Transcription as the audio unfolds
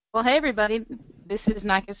Well, hey everybody, this is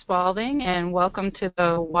Nike Spalding, and welcome to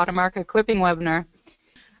the Watermark Equipping webinar.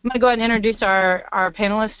 I'm going to go ahead and introduce our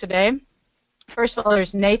panelists today. First of all,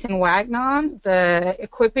 there's Nathan Wagnon, the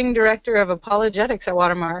Equipping Director of Apologetics at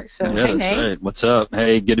Watermark. So, Yeah, hey that's Nate. right. What's up?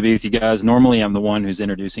 Hey, good to be with you guys. Normally, I'm the one who's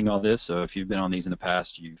introducing all this, so if you've been on these in the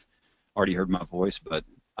past, you've already heard my voice, but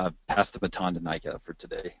I've passed the baton to Nika for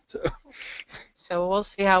today. So we'll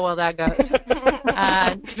see how well that goes.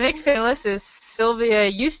 The next panelist is Sylvia,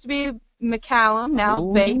 used to be McCallum,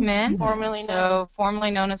 now Bateman,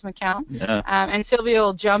 formerly known as McCallum. Yeah. And Sylvia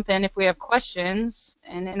will jump in if we have questions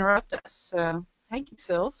and interrupt us. So, thank you,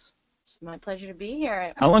 Sylvs. It's my pleasure to be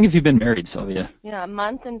here. How long have you been married, Sylvia? Yeah, a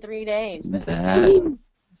month and 3 days. But That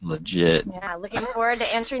is legit. yeah, looking forward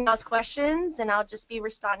to answering those questions, and I'll just be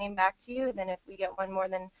responding back to you. And then if we get one more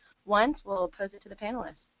than once, we'll pose it to the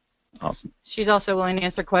panelists. Awesome. She's also willing to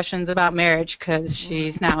answer questions about marriage because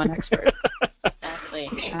she's now an expert. Exactly.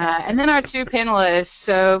 And then our two panelists.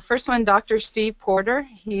 So first one, Dr. Steve Porter.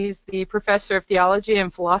 He's the professor of theology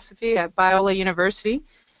and philosophy at Biola University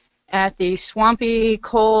at the swampy,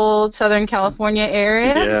 cold Southern California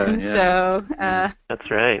area. Yeah. So That's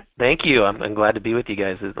right. Thank you. I'm glad to be with you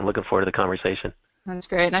guys. I'm looking forward to the conversation. That's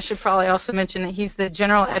great. And I should probably also mention that he's the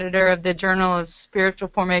general editor of the Journal of Spiritual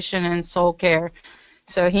Formation and Soul Care.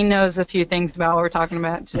 So he knows a few things about what we're talking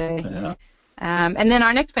about today. Yeah. And then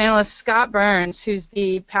our next panelist, Scott Burns, who's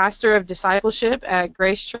the pastor of discipleship at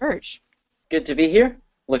Grace Church. Good to be here.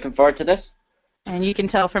 Looking forward to this. And you can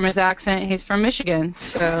tell from his accent he's from Michigan.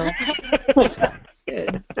 So That's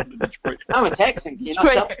good. I'm a Texan. Can you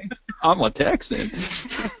not tell? I'm a Texan.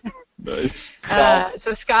 Nice.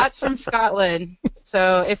 So Scott's from Scotland.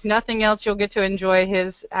 So if nothing else, you'll get to enjoy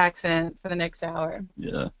his accent for the next hour.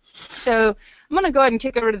 Yeah. So I'm going to go ahead and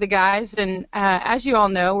kick over to the guys. And as you all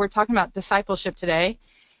know, we're talking about discipleship today.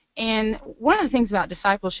 And one of the things about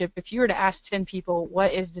discipleship, if you were to ask 10 people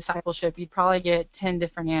what is discipleship, you'd probably get 10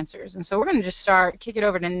 different answers. And so we're going to just kick it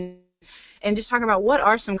over to and just talk about what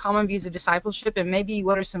are some common views of discipleship and maybe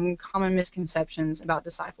what are some common misconceptions about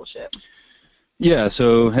discipleship. Yeah,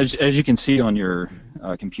 so as you can see on your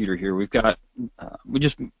computer here, we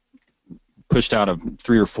just pushed out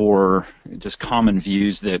 3 or 4 just common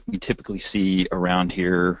views that we typically see around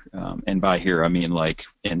here, and by here I mean like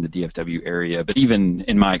in the DFW area, but even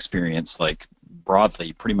in my experience, like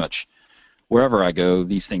broadly, pretty much wherever I go,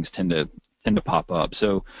 these things tend to pop up.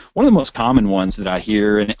 So one of the most common ones that I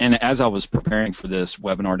hear, and as I was preparing for this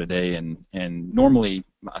webinar today, and normally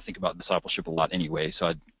I think about discipleship a lot anyway,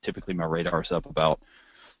 so typically my radar is up about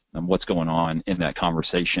what's going on in that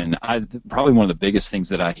conversation. Probably one of the biggest things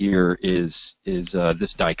that I hear is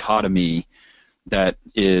this dichotomy that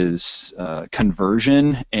is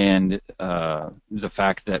conversion and the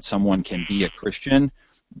fact that someone can be a Christian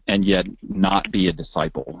and yet not be a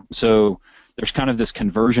disciple. So there's kind of this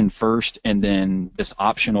conversion first, and then this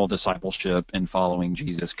optional discipleship and following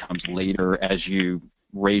Jesus comes later as you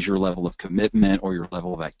raise your level of commitment or your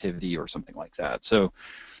level of activity or something like that. So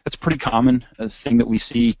that's pretty common as a thing that we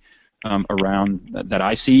see around that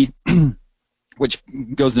I see, which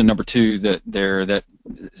goes to number 2, that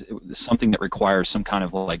something that requires some kind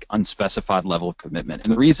of like unspecified level of commitment.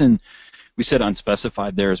 And the reason we said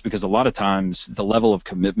unspecified there is because a lot of times the level of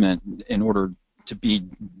commitment in order to be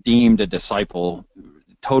deemed a disciple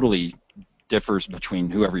totally differs between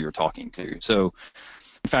whoever you're talking to. So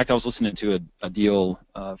in fact, I was listening to a deal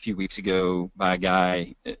a few weeks ago by a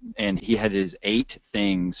guy, and he had his 8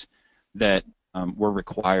 things that were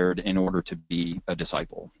required in order to be a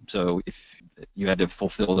disciple. So if you had to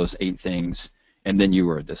fulfill those 8 things, and then you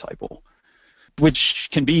were a disciple, which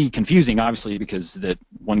can be confusing, obviously, because that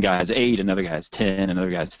one guy has 8, another guy has 10,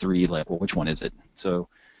 another guy has 3. Like, well, which one is it? So,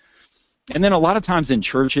 and then a lot of times in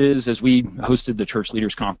churches, as we hosted the church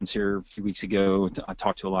leaders conference here a few weeks ago, I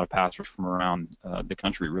talked to a lot of pastors from around the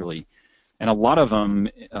country, really. And a lot of them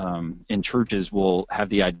in churches will have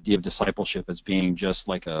the idea of discipleship as being just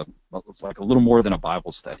like a little more than a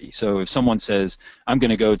Bible study. So if someone says, I'm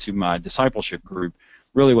going to go to my discipleship group,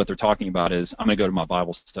 really what they're talking about is, I'm going to go to my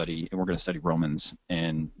Bible study and we're going to study Romans,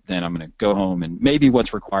 and then I'm going to go home, and maybe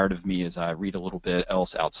what's required of me is I read a little bit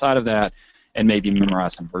else outside of that and maybe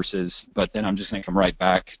memorize some verses, but then I'm just going to come right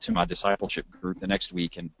back to my discipleship group the next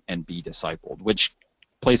week and be discipled, which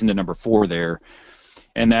plays into number 4 there.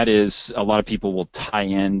 And that is, a lot of people will tie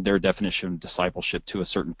in their definition of discipleship to a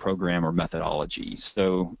certain program or methodology.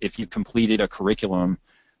 So if you completed a curriculum,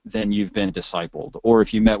 then you've been discipled. Or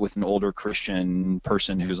if you met with an older Christian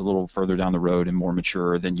person who's a little further down the road and more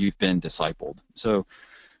mature, then you've been discipled. So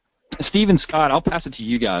Steve and Scott, I'll pass it to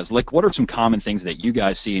you guys. Like, what are some common things that you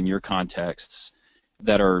guys see in your contexts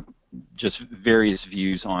that are just various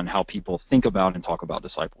views on how people think about and talk about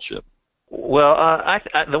discipleship. Well,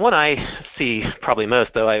 the one I see probably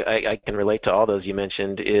most, though I can relate to all those you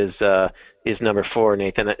mentioned, is number 4,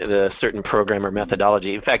 Nathan, the certain program or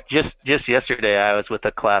methodology. In fact, just yesterday I was with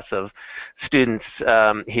a class of students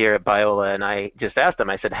here at Biola, and I just asked them,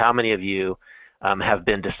 I said, how many of you have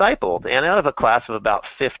been discipled? And out of a class of about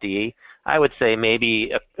 50, I would say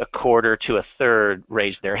maybe a quarter to a third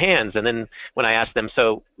raised their hands. And then when I asked them,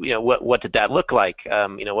 so what did that look like?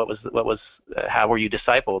 What was how were you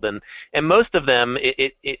discipled? And most of them,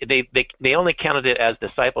 they only counted it as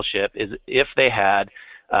discipleship is if they had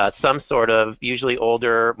some sort of usually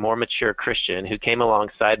older, more mature Christian who came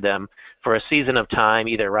alongside them for a season of time,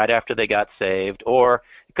 either right after they got saved or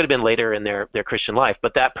it could have been later in their Christian life.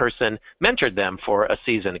 But that person mentored them for a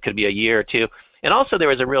season. It could be a year or two. And also there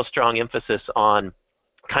was a real strong emphasis on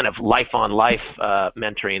kind of life-on-life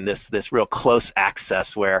mentoring, this real close access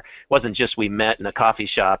where it wasn't just we met in a coffee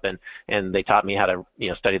shop and they taught me how to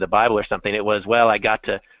study the Bible or something. It was, well, I got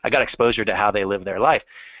exposure to how they live their life.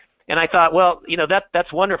 And I thought, well,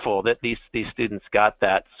 that's wonderful that these students got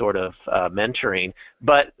that sort of mentoring.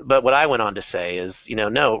 But what I went on to say is,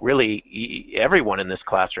 no, really, everyone in this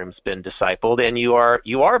classroom's been discipled, and you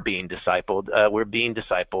are being discipled. We're being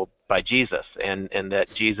discipled by Jesus, and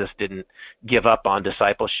that Jesus didn't give up on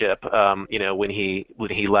discipleship, when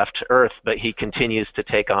he left Earth, but he continues to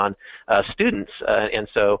take on students, and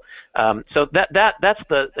so that's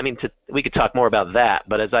the. I mean, we could talk more about that,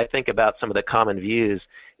 but as I think about some of the common views.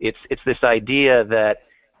 It's this idea that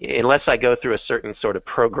unless I go through a certain sort of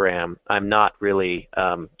program, I'm not really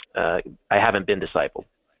I haven't been discipled.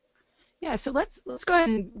 Yeah, so let's go ahead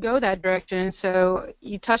and go that direction. So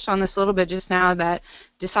you touched on this a little bit just now that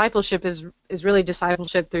discipleship is really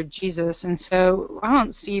discipleship through Jesus. And so why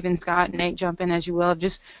don't Steve and Scott and Nate jump in as you will.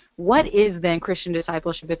 Just what is then Christian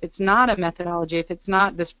discipleship? If it's not a methodology, if it's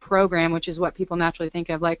not this program, which is what people naturally think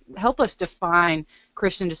of, like help us define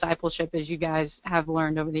Christian discipleship as you guys have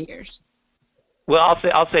learned over the years. Well,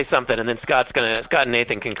 I'll say something, and then Scott and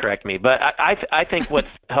Nathan can correct me. But I think what's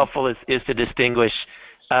helpful is to distinguish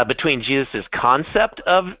between Jesus' concept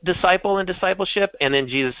of disciple and discipleship, and then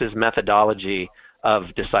Jesus' methodology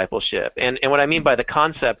of discipleship. And what I mean by the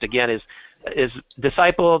concept again is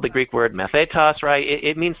disciple, the Greek word methetos, right?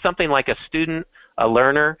 It means something like a student, a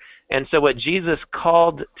learner. And so what Jesus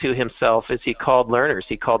called to himself is he called learners,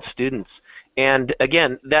 he called students. And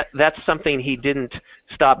again, that's something he didn't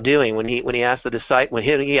stop doing when he asked when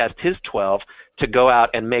he asked his 12 to go out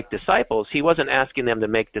and make disciples. He wasn't asking them to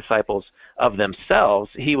make disciples of themselves.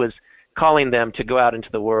 He was calling them to go out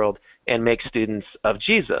into the world and make students of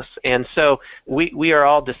Jesus. And so we are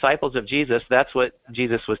all disciples of Jesus. That's what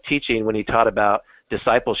Jesus was teaching when he taught about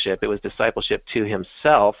discipleship. It was discipleship to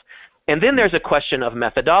himself. And then there's a question of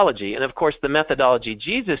methodology. And of course, the methodology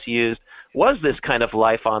Jesus used was this kind of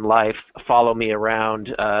life-on-life, follow me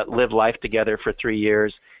around, live life together for 3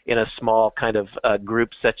 years in a small kind of group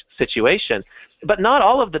situation. But not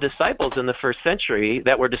all of the disciples in the first century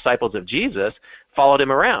that were disciples of Jesus followed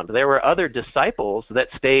him around. There were other disciples that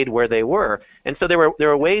stayed where they were. And so there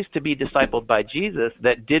were ways to be discipled by Jesus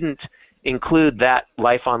that didn't include that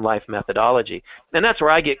life-on-life methodology. And that's where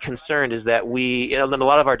I get concerned is that in a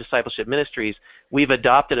lot of our discipleship ministries, we've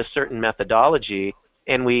adopted a certain methodology,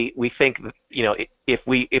 and we think,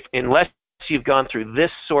 if unless you've gone through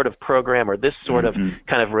this sort of program or this sort of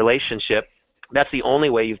kind of relationship, that's the only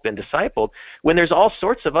way you've been discipled, when there's all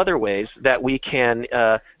sorts of other ways that we can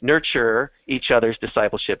nurture each other's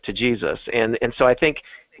discipleship to Jesus. And so I think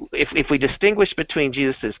if we distinguish between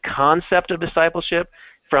Jesus' concept of discipleship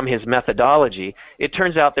from his methodology, it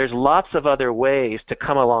turns out there's lots of other ways to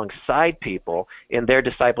come alongside people in their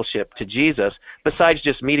discipleship to Jesus besides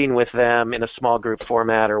just meeting with them in a small group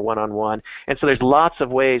format or one-on-one. And so there's lots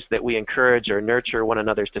of ways that we encourage or nurture one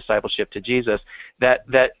another's discipleship to Jesus that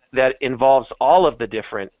involves all of the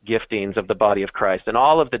different giftings of the body of Christ and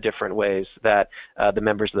all of the different ways that the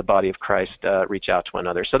members of the body of Christ reach out to one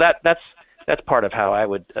another. So that's part of how I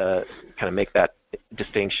would kind of make that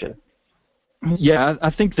distinction. Yeah,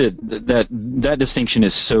 I think that distinction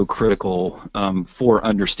is so critical for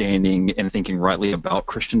understanding and thinking rightly about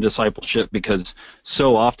Christian discipleship, because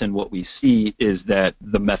so often what we see is that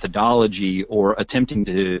the methodology or attempting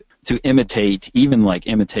to imitate, even like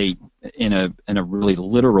imitate in a really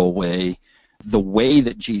literal way, the way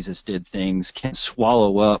that Jesus did things can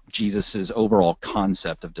swallow up Jesus's overall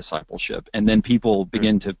concept of discipleship, and then people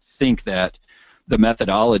begin to think that the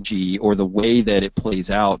methodology or the way that it plays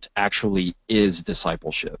out actually is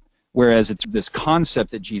discipleship. Whereas it's this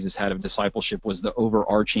concept that Jesus had of discipleship was the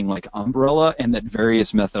overarching like umbrella, and that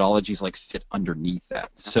various methodologies like fit underneath that.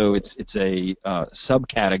 So it's a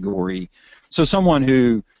subcategory. So someone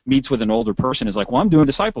who meets with an older person is like, well, I'm doing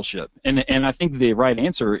discipleship, and I think the right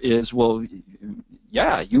answer is, well,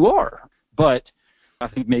 yeah, you are. But I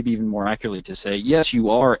think maybe even more accurately to say, yes, you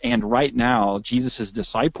are, and right now Jesus is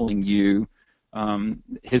discipling you.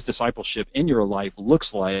 His discipleship in your life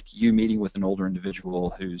looks like you meeting with an older individual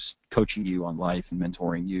who's coaching you on life and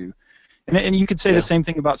mentoring you. And you could say the same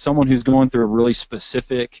thing about someone who's going through a really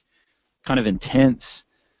specific, kind of intense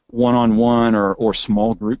one-on-one or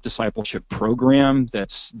small group discipleship program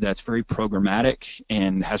that's very programmatic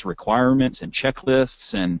and has requirements and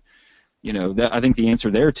checklists. And that, I think the answer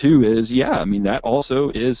there too is, yeah, I mean, that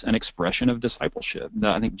also is an expression of discipleship.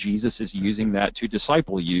 I think Jesus is using that to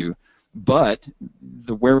disciple you. But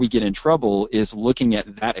where we get in trouble is looking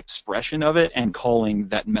at that expression of it and calling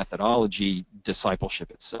that methodology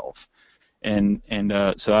discipleship itself. And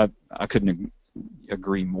so I couldn't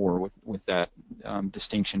agree more with that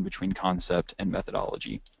distinction between concept and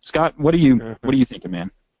methodology. Scott, what are you thinking,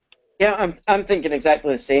 man? Yeah, I'm thinking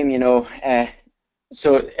exactly the same.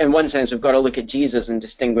 So in one sense, we've got to look at Jesus and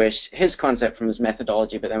distinguish his concept from his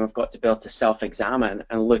methodology, but then we've got to be able to self-examine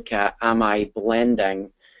and look at, am I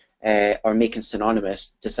blending or making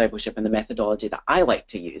synonymous discipleship and the methodology that I like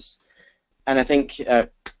to use? And I think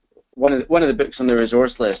one of the books on the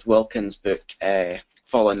resource list, Wilkins' book,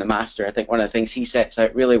 Following the Master, I think one of the things he sets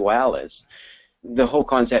out really well is the whole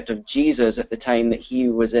concept of Jesus at the time that he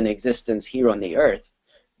was in existence here on the earth.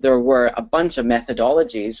 There were a bunch of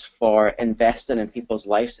methodologies for investing in people's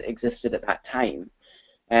lives that existed at that time.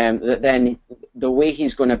 That then the way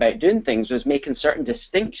he's going about doing things was making certain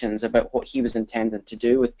distinctions about what he was intending to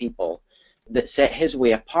do with people that set his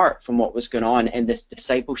way apart from what was going on in this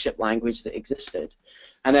discipleship language that existed.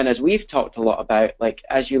 And then, as we've talked a lot about, like,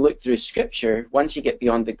 as you look through Scripture, once you get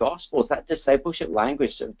beyond the Gospels, that discipleship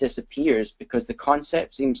language sort of disappears because the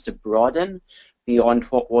concept seems to broaden beyond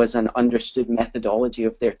what was an understood methodology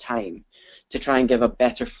of their time to try and give a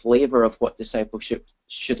better flavor of what discipleship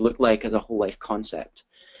should look like as a whole life concept.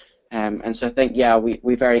 And so I think, yeah,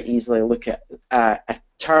 we very easily look at a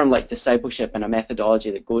term like discipleship and a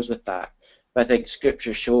methodology that goes with that. But I think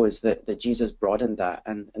Scripture shows that Jesus broadened that,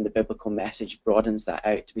 and the biblical message broadens that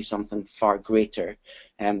out to be something far greater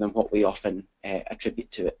than what we often attribute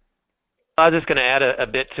to it. I was just going to add a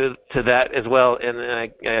bit to that as well, and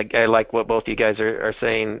I like what both you guys are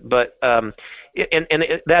saying. But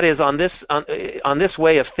that is on this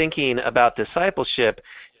way of thinking about discipleship.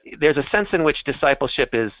 There's a sense in which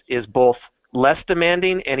discipleship is both less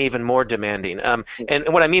demanding and even more demanding. And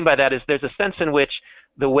what I mean by that is there's a sense in which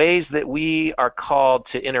the ways that we are called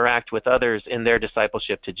to interact with others in their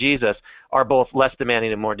discipleship to Jesus are both less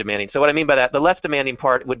demanding and more demanding. So what I mean by that, the less demanding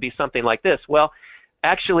part would be something like this. Well,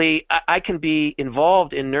 actually, I can be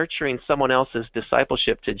involved in nurturing someone else's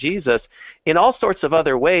discipleship to Jesus in all sorts of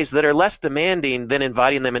other ways that are less demanding than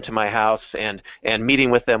inviting them into my house and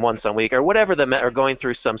meeting with them once a week or whatever, or going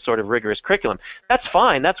through some sort of rigorous curriculum. That's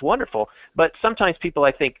fine. That's wonderful. But sometimes people,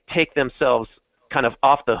 I think, take themselves kind of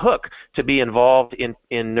off the hook to be involved in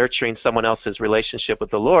nurturing someone else's relationship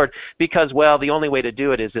with the Lord because, well, the only way to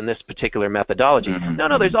do it is in this particular methodology. Mm-hmm.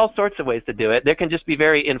 No, there's all sorts of ways to do it. There can just be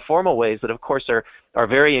very informal ways that, of course, are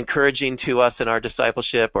very encouraging to us in our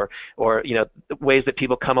discipleship, or ways that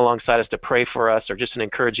people come alongside us to pray for us, or just an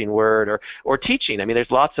encouraging word, or teaching. I mean,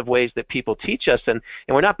 there's lots of ways that people teach us, and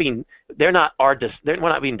we're not being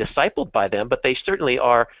discipled by them, but they certainly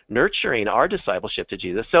are nurturing our discipleship to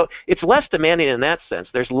Jesus. So it's less demanding in that sense.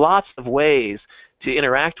 There's lots of ways to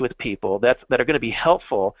interact with people that are going to be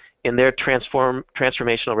helpful in their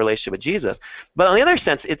transformational relationship with Jesus. But on the other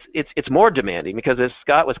sense, it's more demanding because, as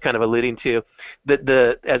Scott was kind of alluding to,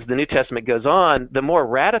 as the New Testament goes on, the more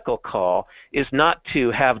radical call is not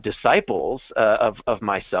to have disciples of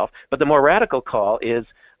myself, but the more radical call is,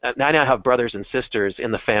 I now have brothers and sisters in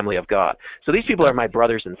the family of God. So these people are my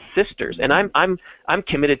brothers and sisters, and I'm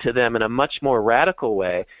committed to them in a much more radical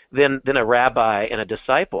way than a rabbi and a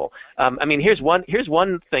disciple. I mean, here's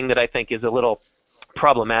one thing that I think is a little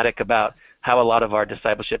problematic about how a lot of our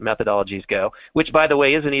discipleship methodologies go, which, by the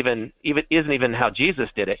way, isn't even how Jesus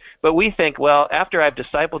did it. But we think, well, after I've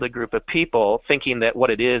discipled a group of people, thinking that what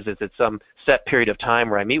it is it's some set period of time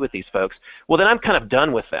where I meet with these folks, well, then I'm kind of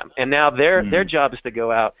done with them. And now their job is to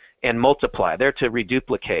go out and multiply. They're to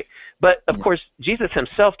reduplicate. But, of course, Jesus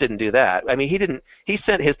himself didn't do that. I mean, he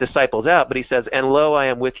sent his disciples out, but he says, and lo, I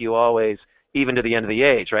am with you always, even to the end of the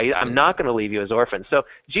age, right? I'm not going to leave you as orphans. So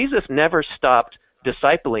Jesus never stopped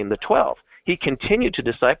discipling the 12. He continued to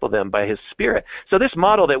disciple them by His Spirit. So this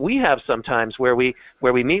model that we have sometimes where we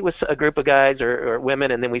meet with a group of guys or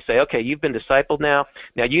women, and then we say, okay, you've been discipled now.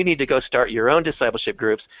 Now you need to go start your own discipleship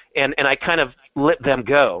groups. And I kind of let them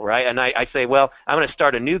go, right? And I say, well, I'm going to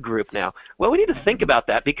start a new group now. Well, we need to think about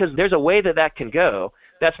that, because there's a way that can go.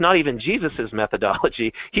 That's not even Jesus's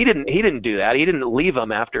methodology. He didn't do that. He didn't leave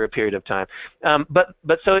them after a period of time.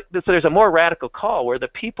 So there's a more radical call where the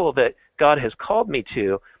people that God has called me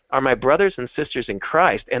to are my brothers and sisters in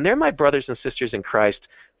Christ, and they're my brothers and sisters in Christ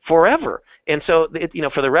forever. And so,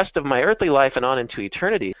 for the rest of my earthly life and on into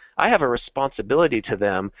eternity, I have a responsibility to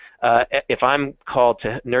them. If I'm called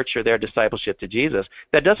to nurture their discipleship to Jesus,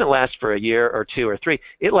 that doesn't last for a year or two or three.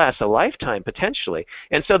 It lasts a lifetime potentially.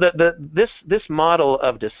 And so this model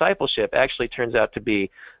of discipleship actually turns out to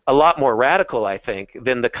be a lot more radical, I think,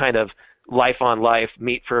 than the kind of life on life,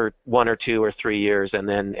 meet for 1 or 2 or 3 years and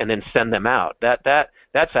then send them out.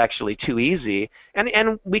 That's actually too easy.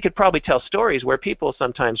 And we could probably tell stories where people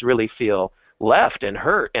sometimes really feel left and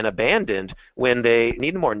hurt and abandoned when they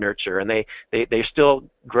need more nurture, and they're still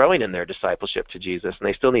growing in their discipleship to Jesus, and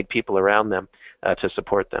they still need people around them to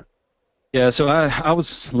support them. Yeah, so I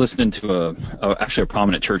was listening to actually a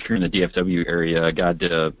prominent church here in the DFW area. A guy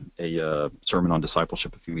did a sermon on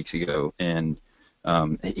discipleship a few weeks ago, and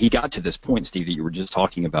he got to this point, Steve, that you were just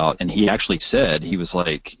talking about, and he actually said, he was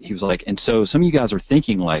like, and so some of you guys are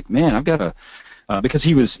thinking like, man, I've got to, because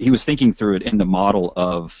he was thinking through it in the model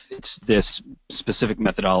of, it's this specific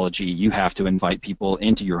methodology. You have to invite people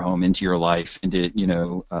into your home, into your life, into,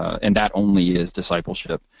 and that only is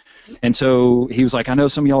discipleship. And so he was like, I know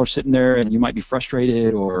some of y'all are sitting there and you might be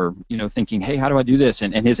frustrated or, thinking, hey, how do I do this?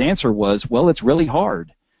 And his answer was, well, it's really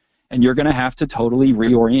hard. And you're going to have to totally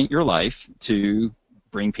reorient your life to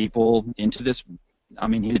bring people into this. I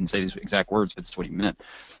mean, he didn't say these exact words, but that's what he meant.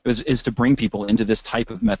 Is to bring people into this type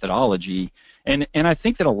of methodology. And I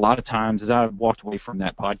think that a lot of times, as I walked away from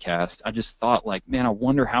that podcast, I just thought, like, man, I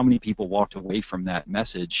wonder how many people walked away from that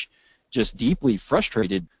message just deeply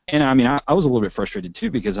frustrated. And I mean, I was a little bit frustrated too,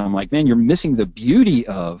 because I'm like, man, you're missing the beauty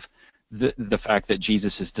of the fact that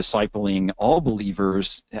Jesus is discipling all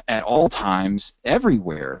believers at all times,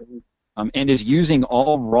 everywhere, and is using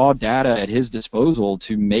all raw data at his disposal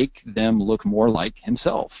to make them look more like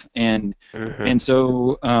himself. And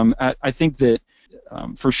so I think that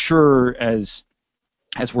for sure, as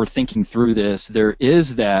we're thinking through this, there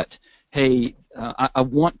is that, hey, I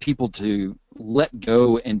want people to let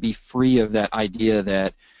go and be free of that idea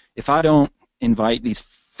that if I don't invite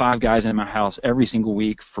these 5 guys in my house every single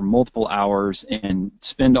week for multiple hours and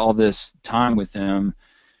spend all this time with them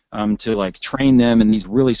to like train them in these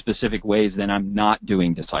really specific ways, then I'm not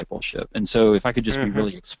doing discipleship. And so if I could just be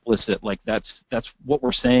really explicit, like that's what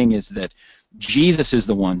we're saying, is that Jesus is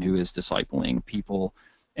the one who is discipling people,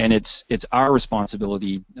 and it's our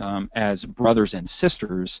responsibility as brothers and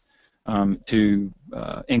sisters to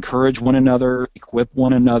encourage one another, equip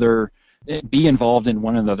one another, be involved in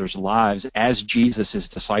one another's lives as Jesus is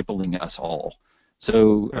discipling us all.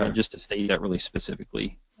 So just to state that really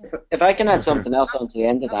specifically. If I can add something else onto the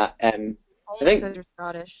end of that, I think Because you're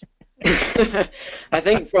Scottish. I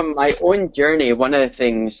think from my own journey, one of the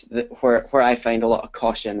things where I find a lot of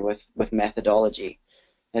caution with methodology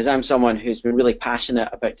is I'm someone who's been really passionate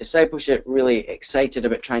about discipleship, really excited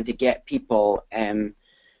about trying to get people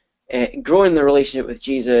growing their relationship with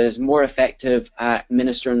Jesus, more effective at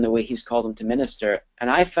ministering the way he's called them to minister. And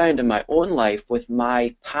I found in my own life, with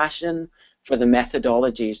my passion for the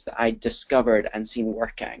methodologies that I discovered and seen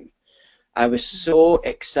working, I was so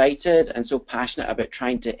excited and so passionate about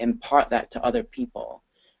trying to impart that to other people.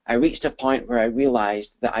 I reached a point where I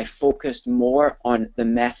realized that I focused more on the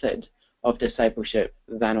method of discipleship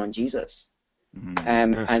than on Jesus.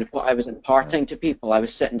 And what I was imparting to people, I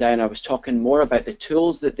was sitting down, I was talking more about the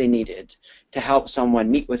tools that they needed to help someone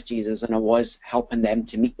meet with Jesus than I was helping them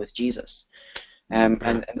to meet with Jesus. And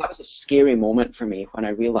that was a scary moment for me when I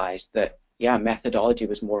realized that, yeah, methodology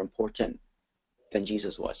was more important than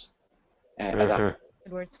Jesus was. Good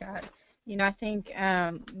word, Scott. I think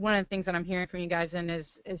one of the things that I'm hearing from you guys, and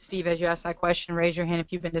is Steve, as you asked that question, raise your hand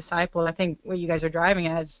if you've been discipled. I think what you guys are driving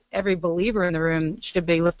at is every believer in the room should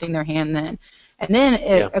be lifting their hand then. And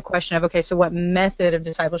then a question of, okay, so what method of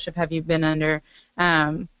discipleship have you been under?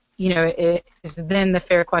 It is then the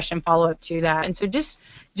fair question follow-up to that. And so just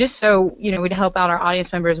so, we'd help out our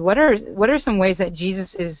audience members, what are some ways that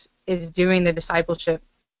Jesus is doing the discipleship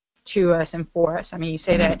to us and for us? I mean, you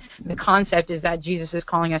say that the concept is that Jesus is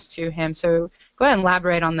calling us to him. So go ahead and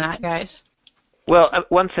elaborate on that, guys. Well,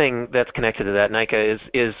 one thing that's connected to that, Nika,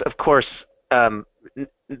 is of course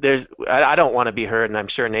I don't want to be heard, and I'm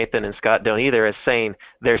sure Nathan and Scott don't either, as saying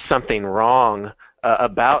there's something wrong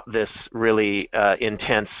about this really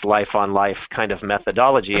intense life-on-life kind of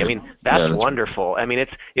methodology. I mean, that's wonderful. I mean,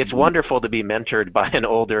 it's wonderful to be mentored by an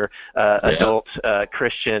older adult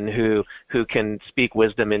Christian who can speak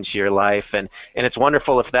wisdom into your life, and it's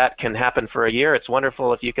wonderful if that can happen for a year. It's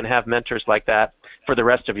wonderful if you can have mentors like that for the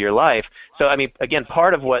rest of your life. So, I mean, again,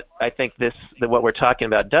 part of what I think what we're talking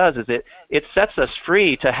about does is it sets us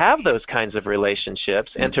free to have those kinds of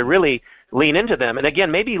relationships and to really lean into them. And again,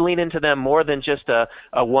 maybe lean into them more than just a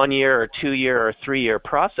 1 year or 2 year or 3 year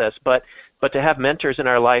process, but to have mentors in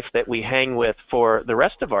our life that we hang with for the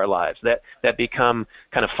rest of our lives, that become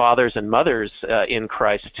kind of fathers and mothers in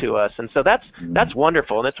Christ to us. And so that's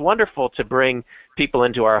wonderful. And it's wonderful to bring people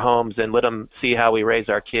into our homes and let them see how we raise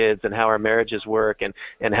our kids and how our marriages work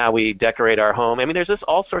and how we decorate our home. I mean, there's just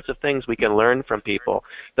all sorts of things we can learn from people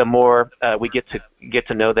the more we get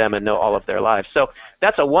to know them and know all of their lives. So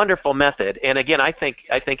that's a wonderful method. And again, I think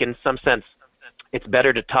in some sense it's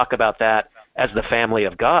better to talk about that as the family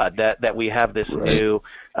of God, that we have this new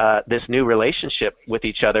relationship with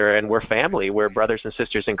each other, and we're family, we're brothers and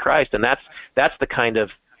sisters in Christ, and that's the kind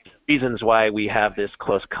of reasons why we have this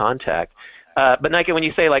close contact. But Nike, when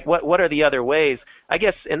you say like what are the other ways, I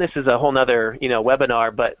guess, and this is a whole nother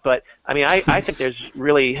webinar, but I mean I think there's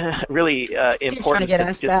really important. Trying to get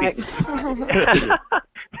us back.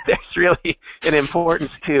 There's really an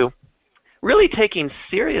importance to really taking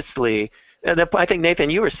seriously. I think, Nathan,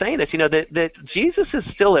 you were saying this, that Jesus is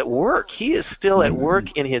still at work. He is still at work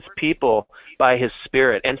in his people by his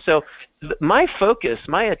Spirit. And so my focus,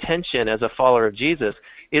 my attention as a follower of Jesus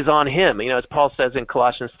is on him, as Paul says in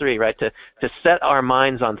Colossians 3, right, to set our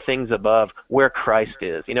minds on things above where Christ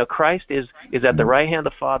is. Christ is at the right hand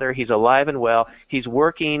of the Father. He's alive and well. He's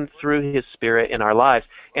working through his Spirit in our lives.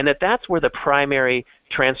 And that's where the primary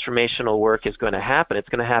transformational work is going to happen. It's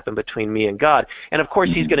going to happen between me and God. And of course,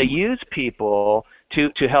 he's going to use people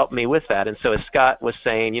to help me with that. And so as Scott was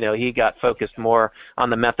saying, he got focused more on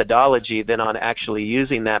the methodology than on actually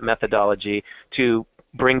using that methodology to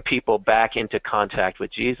bring people back into contact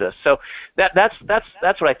with Jesus. So that's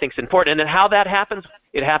what I think is important. And then how that happens,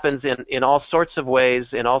 it happens in all sorts of ways,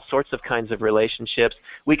 in all sorts of kinds of relationships.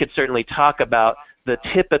 We could certainly talk about the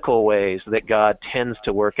typical ways that God tends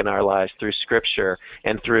to work in our lives through Scripture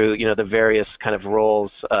and through the various kind of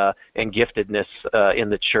roles and giftedness in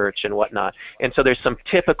the church and whatnot. And so there's some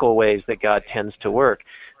typical ways that God tends to work,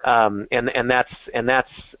 and that's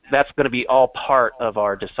going to be all part of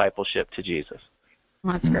our discipleship to Jesus.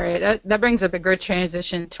 Well, that's great. That brings up a good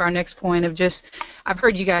transition to our next point of just, I've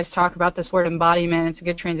heard you guys talk about this word embodiment. It's a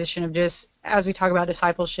good transition of just, as we talk about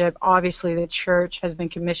discipleship, obviously the church has been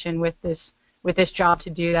commissioned with this job to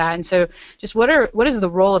do that. And so just what is the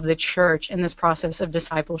role of the church in this process of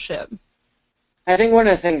discipleship? I think one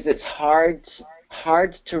of the things that's hard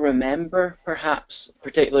to remember, perhaps,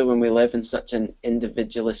 particularly when we live in such an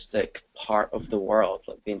individualistic part of the world,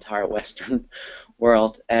 like the entire Western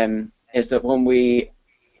world, is that when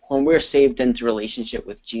we're saved into relationship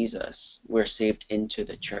with Jesus, we're saved into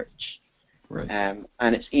the church. Right. And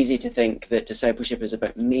it's easy to think that discipleship is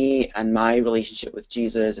about me and my relationship with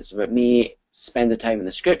Jesus. It's about me spending time in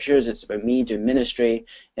the Scriptures. It's about me doing ministry.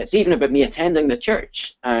 It's even about me attending the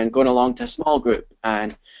church and going along to a small group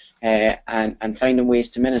and finding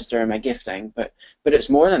ways to minister in my gifting. But it's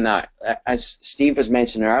more than that. As Steve was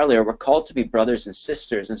mentioning earlier, we're called to be brothers and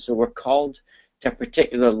sisters, and so we're called to a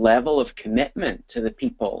particular level of commitment to the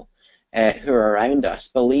people who are around us,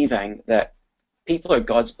 believing that people are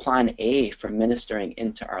God's plan A for ministering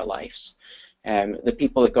into our lives. The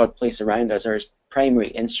people that God placed around us are his primary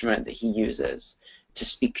instrument that he uses to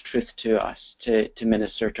speak truth to us, to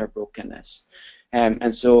minister to our brokenness.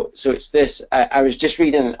 And so it's this. I was just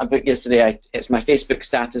reading a book yesterday. It's my Facebook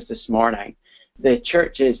status this morning. The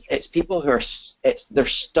church it's people who they're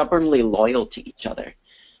stubbornly loyal to each other.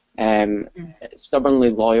 Stubbornly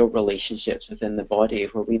loyal relationships within the body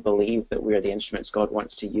where we believe that we're the instruments God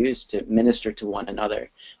wants to use to minister to one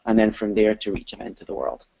another, and then from there to reach out into the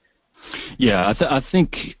world. Yeah, I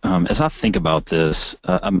think as I think about this,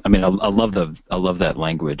 I love that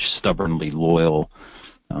language, stubbornly loyal,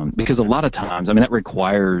 because a lot of times, that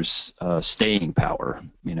requires staying power,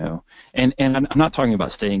 and I'm not talking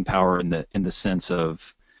about staying power in the sense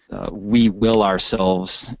of we will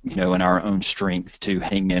ourselves, in our own strength to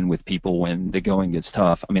hang in with people when the going gets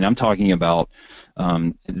tough. I'm talking about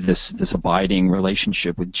this abiding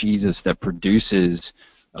relationship with Jesus that produces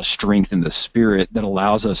a strength in the Spirit that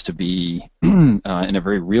allows us to be, in a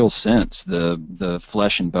very real sense, the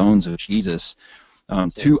flesh and bones of Jesus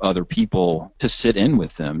to other people, to sit in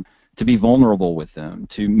with them, to be vulnerable with them,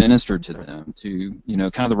 to minister to them, to,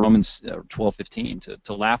 kind of the Romans 12:15,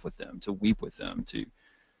 to laugh with them, to weep with them, to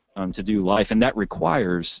do life. And that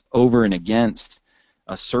requires, over and against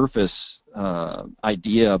a surface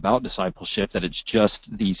idea about discipleship, that it's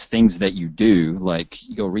just these things that you do, like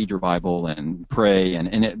you go read your Bible and pray,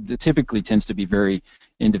 and it typically tends to be very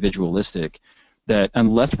individualistic, that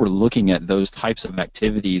unless we're looking at those types of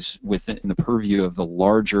activities within the purview of the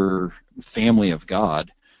larger family of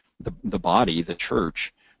God, the body, the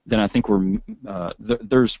church, then I think we're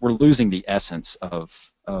losing the essence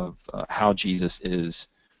of how Jesus is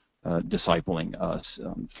discipling us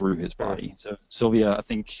through his body. So, Sylvia, I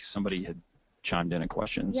think somebody had chimed in a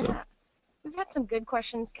question. Yeah. So We've had some good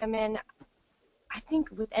questions come in. I think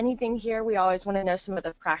with anything here, we always want to know some of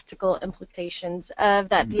the practical implications of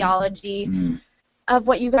that theology of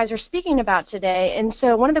what you guys are speaking about today. And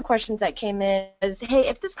so one of the questions that came in is, hey,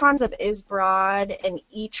 if this concept is broad and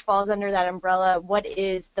each falls under that umbrella, what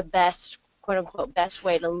is the best, quote unquote, best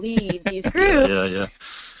way to lead these groups? yeah.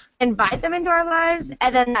 Invite them into our lives?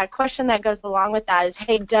 And then that question that goes along with that is,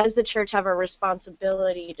 hey, does the church have a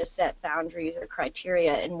responsibility to set boundaries or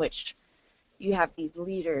criteria in which you have these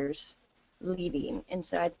leaders leading? And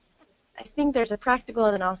so I think there's a practical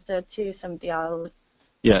and also, too, some theology.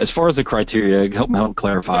 Yeah, as far as the criteria, help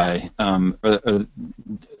clarify. Are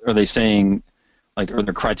they saying, like, are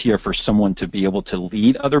there criteria for someone to be able to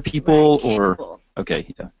lead other people, Right, or capable.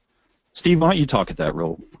 okay, yeah. Steve, why don't you talk at that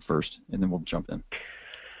real first, and then we'll jump in.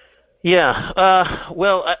 Yeah.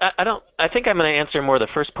 Well, I think I'm going to answer more the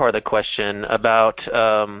first part of the question about.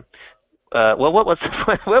 Well, what was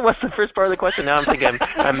the first part of the question? Now I'm thinking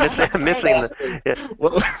I'm missing the. Yeah.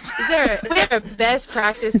 Is there a best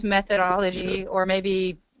practice methodology, or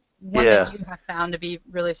maybe one that you have found to be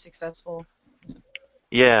really successful?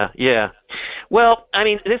 Yeah. Well, I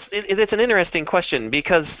mean, it's an interesting question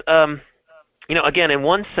because, again, in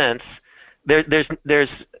one sense, there's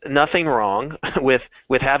nothing wrong with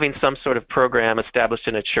having some sort of program established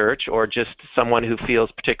in a church, or just someone who feels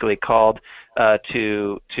particularly called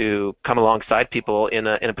to come alongside people in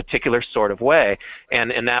a particular sort of way,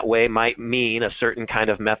 and that way might mean a certain kind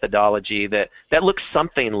of methodology that looks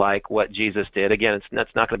something like what Jesus did. Again,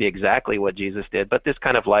 that's not going to be exactly what Jesus did, but this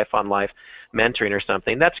kind of life-on-life mentoring or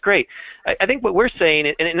something. That's great. I think what we're saying,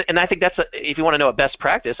 and I think if you want to know a best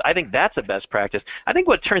practice, I think that's a best practice. I think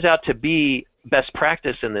what turns out to be best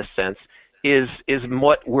practice in this sense is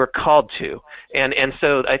what we're called to, and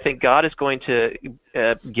so I think God is going to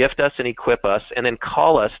gift us and equip us, and then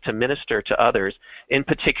call us to minister to others in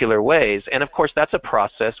particular ways. And of course, that's a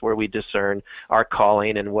process where we discern our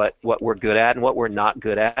calling and what we're good at and what we're not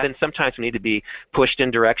good at. And sometimes we need to be pushed in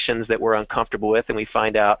directions that we're uncomfortable with, and we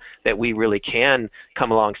find out that we really can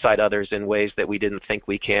come alongside others in ways that we didn't think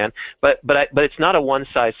we can. But it's not a one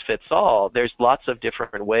size fits all. There's lots of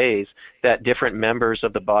different ways that different members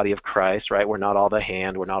of the body of Christ, right? We're not all the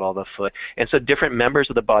hand, we're not all the foot, and so different members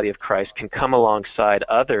of the body of Christ can come alongside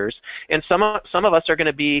others, and some of us are going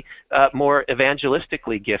to be more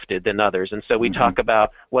evangelistically gifted than others. And so we talk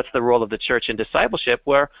about what's the role of the church in discipleship,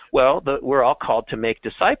 where we're all called to make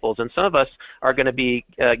disciples, and some of us are going to be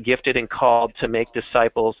gifted and called to make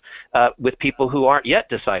disciples with people who aren't yet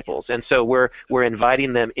disciples, and so we're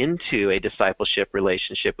inviting them into a discipleship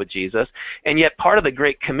relationship with Jesus. And yet part of the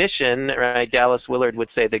Great Commission, right, Dallas Willard would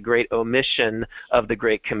say the great omission of the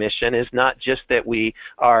Great Commission is not just that we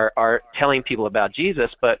are telling people about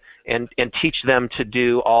Jesus, but and teach them to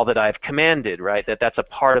do all that I've commanded, right? That's a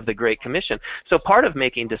part of the Great Commission. So part of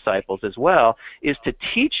making disciples as well is to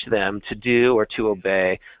teach them to do or to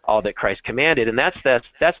obey all that Christ commanded. And that's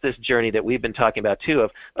this journey that we've been talking about too,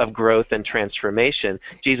 of growth and transformation.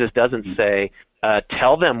 Jesus doesn't say,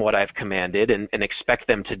 tell them what I've commanded and expect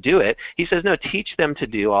them to do it. He says, no, teach them to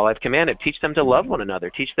do all I've commanded. Teach them to love one another.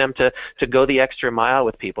 Teach them to go the extra mile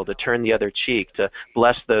with people, to turn the other cheek, to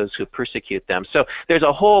bless those who persecute them. So there's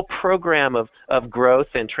a whole program of growth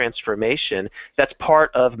and transformation that's part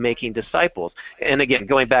of making disciples. And again,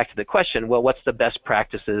 going back to the question, well, what's the best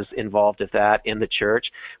practices involved with that in the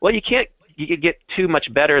church? Well, you could get too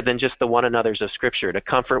much better than just the one another's of Scripture, to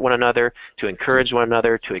comfort one another, to encourage one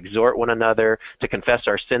another, to exhort one another, to confess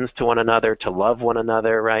our sins to one another, to love one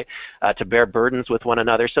another, right? To bear burdens with one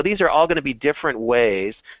another. So these are all going to be different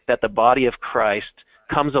ways that the body of Christ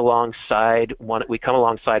comes alongside we come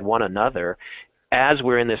alongside one another as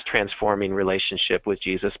we're in this transforming relationship with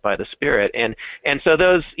Jesus by the Spirit. And so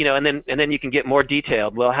those, and then you can get more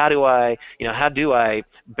detailed. Well, how do I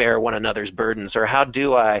bear one another's burdens, or how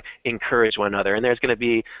do I encourage one another? And there's going to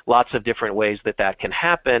be lots of different ways that can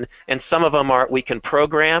happen. And some of them we can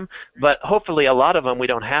program, but hopefully a lot of them we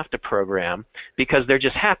don't have to program, because they're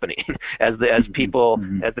just happening as the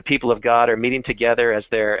people of God are meeting together, as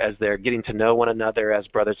they're getting to know one another as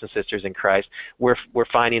brothers and sisters in Christ. We're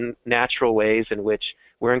finding natural ways in which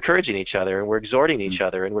we're encouraging each other, and we're exhorting each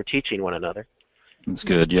other, and we're teaching one another. That's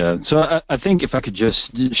good, yeah. So I think if I could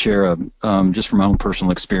just share just from my own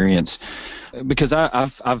personal experience, because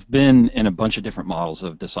I've been in a bunch of different models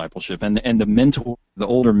of discipleship, and the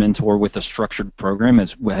older mentor with a structured program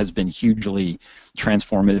has been hugely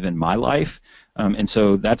transformative in my life, and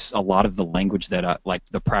so that's a lot of the language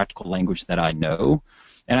the practical language that I know.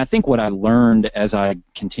 And I think what I learned as I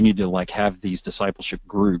continued to have these discipleship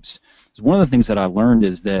groups is one of the things that I learned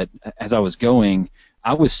is that as I was going,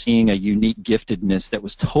 I was seeing a unique giftedness that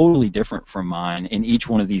was totally different from mine in each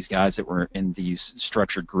one of these guys that were in these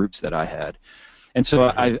structured groups that I had. And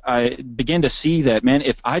so I began to see that, man,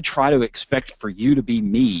 if I try to expect for you to be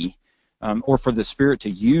me, or for the Spirit to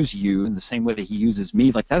use you in the same way that He uses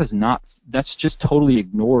me, that's just totally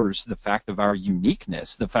ignores the fact of our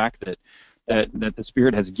uniqueness, the fact that the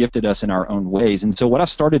Spirit has gifted us in our own ways. And so what I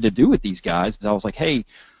started to do with these guys is I was like, hey,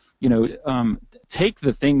 take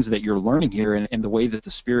the things that you're learning here and the way that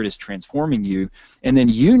the Spirit is transforming you, and then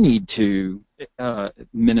you need to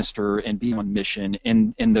minister and be on mission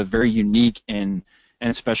in the very unique and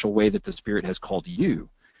special way that the Spirit has called you.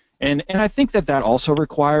 And I think that also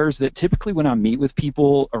requires that typically when I meet with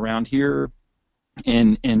people around here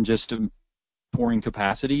in just a pouring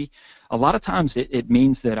capacity, a lot of times it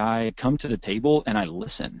means that I come to the table and I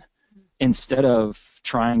listen instead of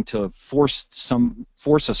trying to force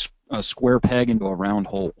a square peg into a round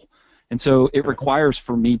hole. And so it requires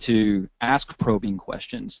for me to ask probing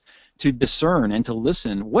questions, to discern and to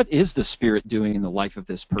listen. What is the Spirit doing in the life of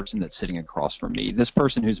this person that's sitting across from me, this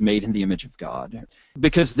person who's made in the image of God?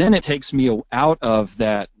 Because then it takes me out of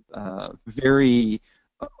that very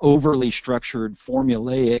overly structured,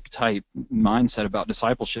 formulaic type mindset about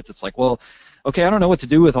discipleship that's like, well, okay, I don't know what to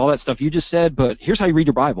do with all that stuff you just said, but here's how you read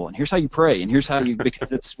your Bible, and here's how you pray, and here's how you,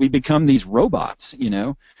 because we become these robots,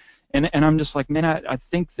 And I'm just like, man, I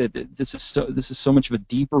think that this is so much of a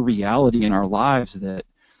deeper reality in our lives that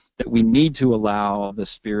we need to allow the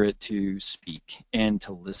Spirit to speak and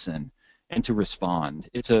to listen and to respond.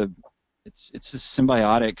 It's a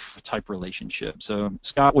symbiotic type relationship. So,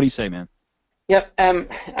 Scott, what do you say, man? Yep,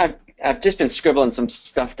 I've just been scribbling some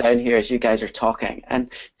stuff down here as you guys are talking, and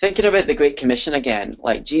thinking about the Great Commission again.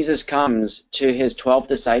 Like, Jesus comes to his 12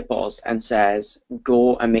 disciples and says,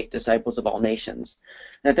 "Go and make disciples of all nations."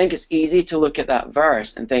 And I think it's easy to look at that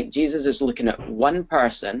verse and think Jesus is looking at one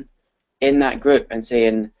person in that group and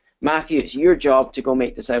saying, "Matthew, it's your job to go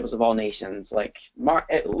make disciples of all nations." Like, Mark,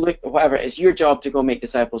 Luke, whatever, it's your job to go make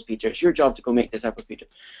disciples, Peter. It's your job to go make disciples, Peter.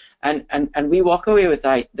 And we walk away with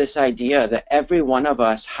this idea that every one of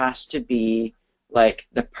us has to be like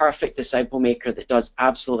the perfect disciple maker that does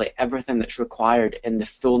absolutely everything that's required in the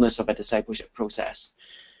fullness of a discipleship process.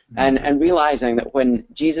 And realizing that when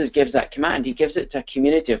Jesus gives that command, he gives it to a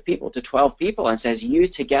community of people, to 12 people, and says, "You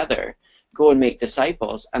together go and make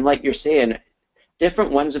disciples." And like you're saying,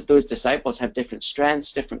 different ones of those disciples have different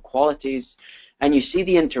strengths, different qualities, and you see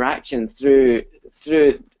the interaction through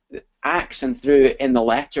Acts and through in the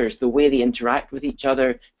letters, the way they interact with each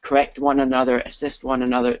other, correct one another, assist one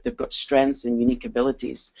another. They've got strengths and unique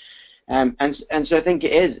abilities. And so I think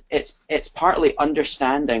it's partly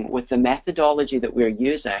understanding with the methodology that we're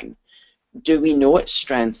using. Do we know its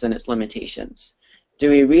strengths and its limitations? Do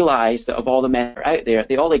we realize that of all the methods out there,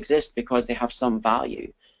 they all exist because they have some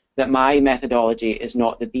value? That my methodology is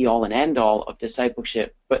not the be-all and end-all of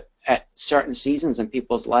discipleship, but at certain seasons in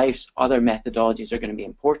people's lives, other methodologies are going to be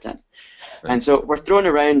important. Right. And so we're throwing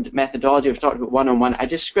around methodology. We've talked about one-on-one. I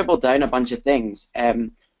just scribbled down a bunch of things.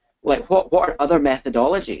 Like what are other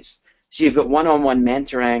methodologies? So you've got one-on-one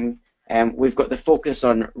mentoring. We've got the focus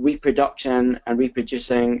on reproduction and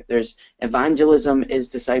reproducing. There's evangelism is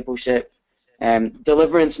discipleship.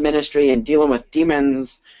 Deliverance ministry and dealing with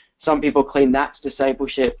demons. Some people claim that's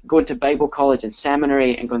discipleship. Going to Bible college and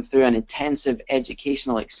seminary and going through an intensive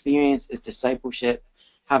educational experience is discipleship.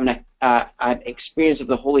 Having an experience of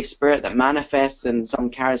the Holy Spirit that manifests in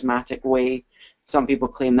some charismatic way. Some people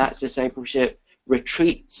claim that's discipleship.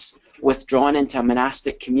 Retreats, withdrawn into a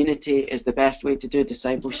monastic community is the best way to do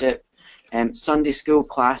discipleship. Sunday school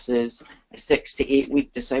classes, a 6 to 8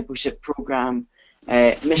 week discipleship program.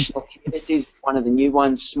 Missional communities, one of the new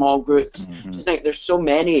ones, small groups. Just think there's so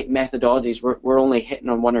many methodologies. We're only hitting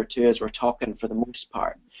on one or two as we're talking for the most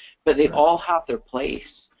part, but they all have their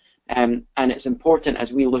place. And it's important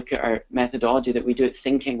as we look at our methodology that we do it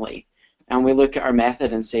thinkingly, and we look at our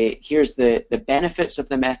method and say, here's the benefits of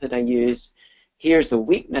the method I use, here's the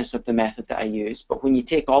weakness of the method that I use. But when you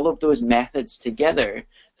take all of those methods together,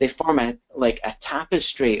 they form a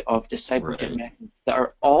tapestry of discipleship methods that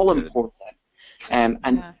are all important.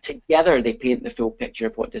 And together they paint the full picture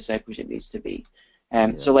of what discipleship needs to be.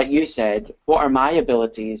 So like you said, what are my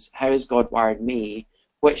abilities? How has God wired me?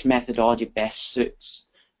 Which methodology best suits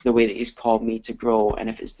the way that he's called me to grow? And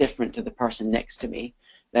if it's different to the person next to me,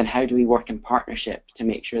 then how do we work in partnership to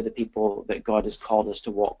make sure the people that God has called us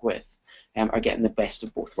to walk with are getting the best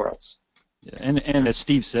of both worlds? Yeah, and as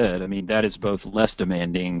Steve said, I mean, that is both less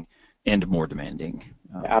demanding and more demanding.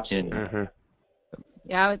 Absolutely.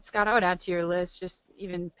 Yeah, Scott, I would add to your list just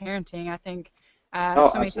even parenting. I think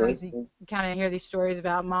so many times you kind of hear these stories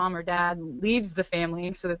about mom or dad leaves the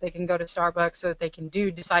family so that they can go to Starbucks, so that they can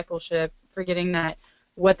do discipleship, forgetting that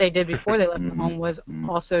what they did before they left the home was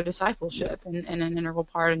also discipleship and an integral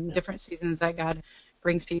part in different seasons that God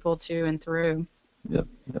brings people to and through. Yep.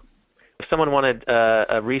 If someone wanted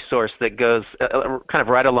a resource that goes kind of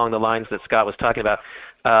right along the lines that Scott was talking about,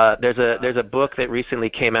 there's a book that recently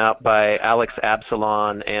came out by Alex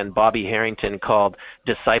Absalon and Bobby Harrington called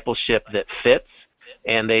Discipleship That Fits,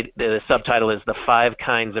 and the subtitle is The 5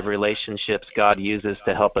 Kinds of Relationships God Uses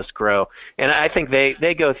to Help Us Grow. And I think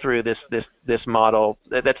they go through this model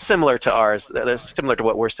that's similar to ours, that's similar to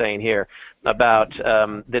what we're saying here about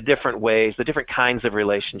the different ways, the different kinds of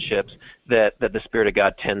relationships that the Spirit of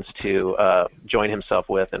God tends to join himself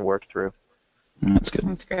with and work through. That's good.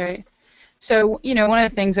 That's great. So, one of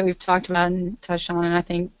the things that we've talked about and touched on, and I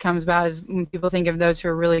think comes about, is when people think of those who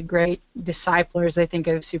are really great disciplers, they think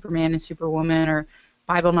of Superman and Superwoman or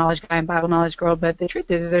Bible knowledge guy and Bible knowledge girl. But the truth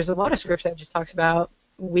is there's a lot of scripture that just talks about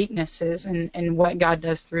weaknesses and what God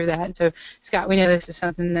does through that. And so, Scott, we know this is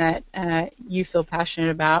something that you feel passionate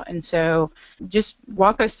about. And so just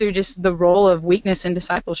walk us through just the role of weakness in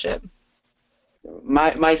discipleship.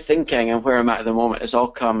 My thinking and where I'm at the moment has all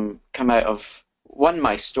come out of, one,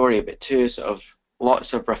 my story, but two, sort of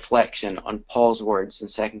lots of reflection on Paul's words in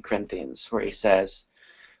 2 Corinthians, where he says,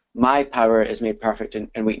 my power is made perfect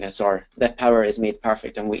in weakness, or the power is made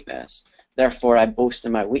perfect in weakness. Therefore, I boast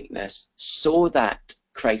in my weakness so that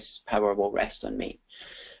Christ's power will rest on me.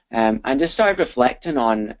 And just started reflecting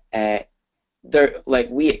on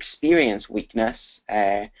we experience weakness.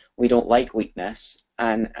 We don't like weakness.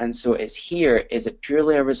 And so it's here. Is it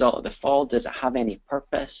purely a result of the fall? Does it have any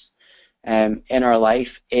purpose in our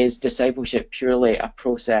life? Is discipleship purely a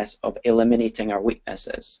process of eliminating our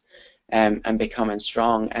weaknesses and becoming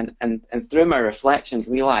strong? And through my reflections,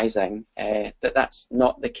 realizing that that's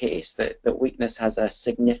not the case, that weakness has a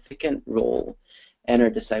significant role in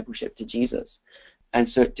our discipleship to Jesus. And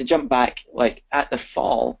so to jump back, like at the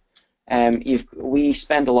fall, we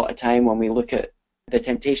spend a lot of time when we look at the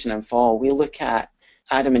temptation and fall, we look at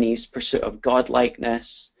Adam and Eve's pursuit of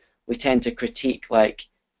godlikeness. We tend to critique like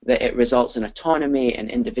that it results in autonomy and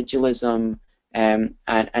individualism, and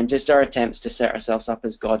just our attempts to set ourselves up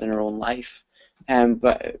as God in our own life.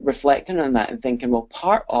 But reflecting on that and thinking, well,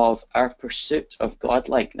 part of our pursuit of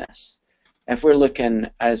godlikeness, if we're looking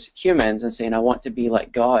as humans and saying, I want to be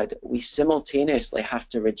like God, we simultaneously have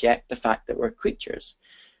to reject the fact that we're creatures,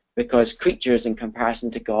 because creatures in comparison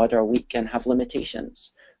to God are weak and have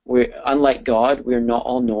limitations. We're unlike God, we're not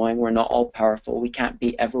all knowing, we're not all powerful, we can't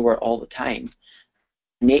be everywhere all the time.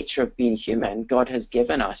 The nature of being human, God has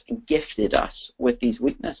given us and gifted us with these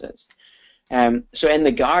weaknesses. So in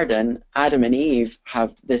the garden, Adam and Eve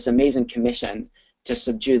have this amazing commission to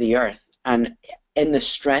subdue the earth, and in the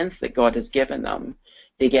strength that God has given them,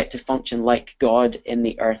 they get to function like God in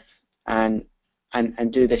the earth and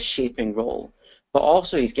do this shaping role. But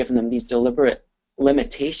also he's given them these deliberate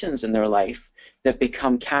limitations in their life that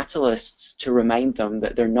become catalysts to remind them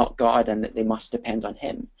that they're not God and that they must depend on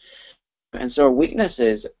him. And so our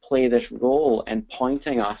weaknesses play this role in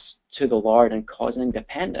pointing us to the Lord and causing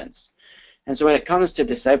dependence. And so when it comes to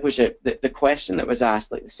discipleship, the question that was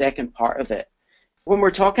asked, like the second part of it, when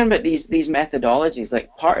we're talking about these methodologies,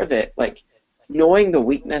 like part of it, like knowing the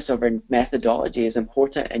weakness of our methodology is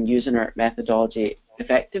important in using our methodology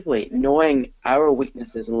effectively. Knowing our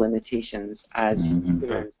weaknesses and limitations as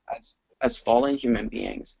humans, as fallen human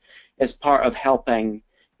beings, is part of helping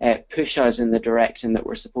push us in the direction that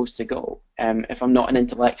we're supposed to go. If I'm not an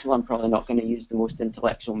intellectual, I'm probably not going to use the most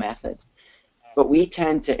intellectual method. But we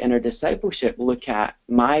tend to, in our discipleship, look at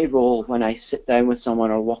my role when I sit down with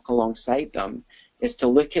someone or walk alongside them is to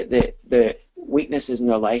look at the weaknesses in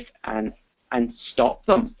their life and stop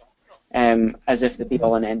them, as if the be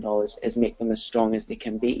all and end all is make them as strong as they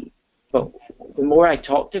can be. But the more I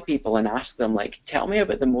talk to people and ask them, like, tell me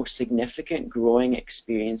about the most significant growing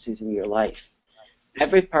experiences in your life,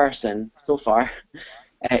 every person so far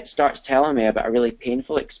starts telling me about a really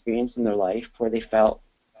painful experience in their life where they felt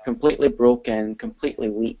completely broken, completely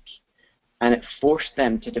weak, and it forced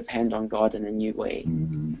them to depend on God in a new way.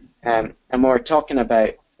 And we're talking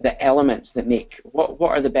about the elements that make, what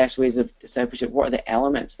are the best ways of discipleship? What are the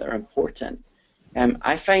elements that are important?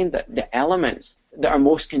 I find that the elements that are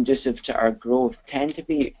most conducive to our growth tend to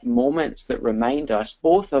be moments that remind us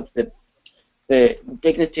both of the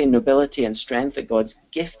dignity, nobility, and strength that God's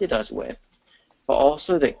gifted us with, but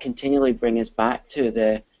also that continually bring us back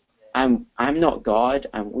to I'm not God,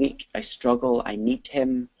 I'm weak, I struggle, I need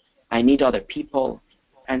Him, I need other people.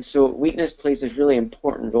 And so weakness plays a really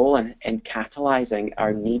important role in catalyzing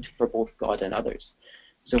our need for both God and others.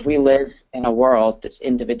 So if we live in a world that's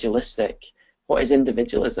individualistic, what is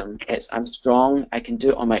individualism? It's I'm strong, I can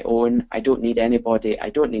do it on my own, I don't need anybody, I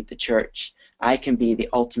don't need the church, I can be the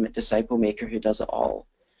ultimate disciple maker who does it all.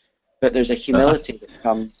 But there's a humility that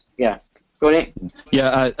comes, yeah. Go Nate.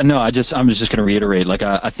 Yeah, no, I'm just going to reiterate. Like,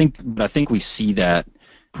 I think we see that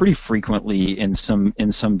pretty frequently in some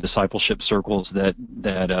discipleship circles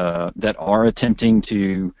that are attempting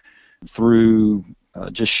to, through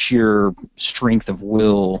just sheer strength of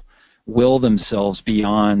will themselves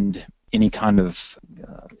beyond any kind of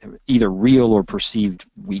either real or perceived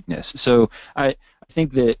weakness. So I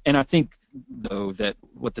think that, and I think though that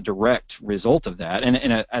what the direct result of that,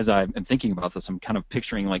 and as I'm thinking about this, I'm kind of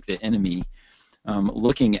picturing like the enemy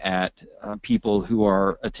looking at people who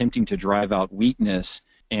are attempting to drive out weakness,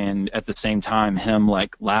 and at the same time him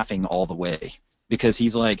like laughing all the way, because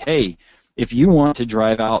he's like, hey, if you want to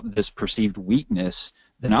drive out this perceived weakness,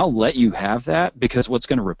 then I'll let you have that, because what's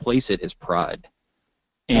going to replace it is pride.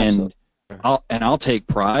 And I'll take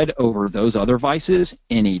pride over those other vices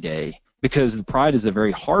any day, because the pride is the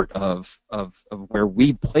very heart of where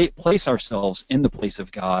we place ourselves in the place of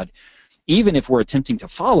God, even if we're attempting to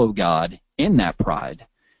follow God in that pride.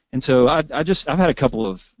 And so I've had a couple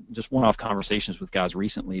of just one-off conversations with guys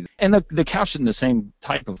recently, and the couched in the same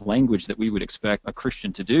type of language that we would expect a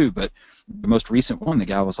Christian to do. But the most recent one, the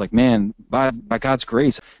guy was like, man, by God's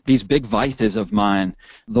grace, these big vices of mine,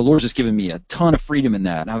 the Lord's just given me a ton of freedom in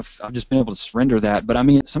that. And I've just been able to surrender that. But I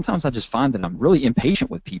mean, sometimes I just find that I'm really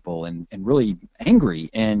impatient with people and really angry,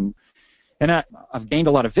 and I've gained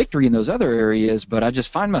a lot of victory in those other areas, but I just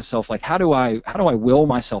find myself like, how do I will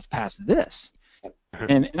myself past this?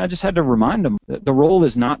 And I just had to remind them that the role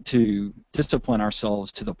is not to discipline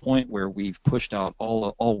ourselves to the point where we've pushed out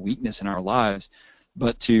all weakness in our lives,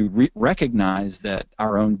 but to recognize that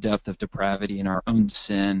our own depth of depravity and our own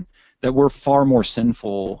sin, that we're far more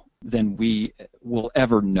sinful than we will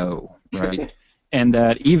ever know, right? And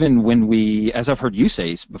that even when we, as I've heard you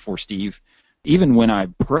say before, Steve, even when I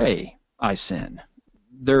pray, I sin.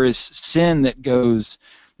 There is sin that goes,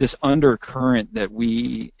 this undercurrent that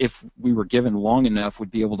we, if we were given long enough, would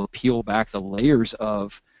be able to peel back the layers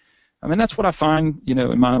of. I mean, that's what I find,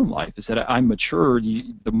 in my own life, is that I mature.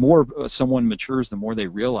 The more someone matures, the more they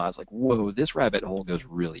realize, like, whoa, this rabbit hole goes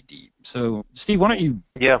really deep. So, Steve, why don't you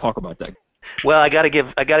talk about that? Well, I got to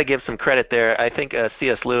give some credit there. I think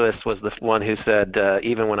C.S. Lewis was the one who said,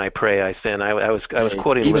 "Even when I pray, I sin." I was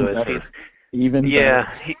quoting even Lewis. Better. Even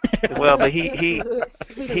yeah, but he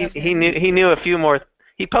knew a few more.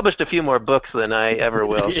 He published a few more books than I ever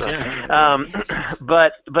will. So.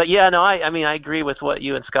 But yeah, no, I mean I agree with what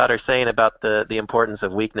you and Scott are saying about the importance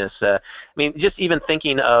of weakness. I mean, just even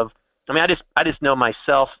thinking of. I mean, I just know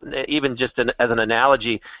myself, even just as an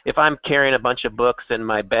analogy, if I'm carrying a bunch of books in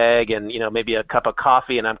my bag and, maybe a cup of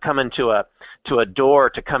coffee, and I'm coming to a door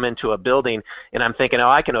to come into a building, and I'm thinking, oh,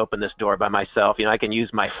 I can open this door by myself. I can use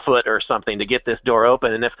my foot or something to get this door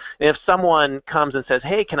open. And if someone comes and says,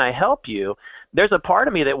 hey, can I help you? There's a part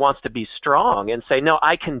of me that wants to be strong and say, no,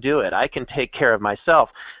 I can do it. I can take care of myself.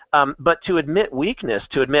 But to admit weakness,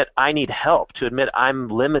 to admit I need help, to admit I'm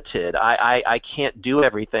limited, I can't do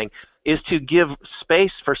everything, is to give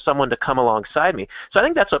space for someone to come alongside me. So I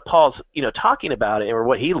think that's what Paul's talking about, or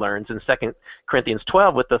what he learns in 2 Corinthians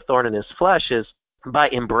 12 with the thorn in his flesh, is by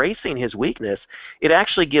embracing his weakness, it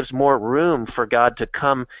actually gives more room for God to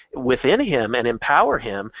come within him and empower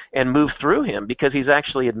him and move through him, because he's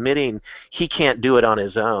actually admitting he can't do it on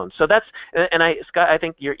his own. So that's, and Scott, I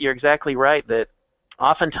think you're exactly right that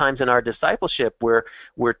oftentimes in our discipleship, we're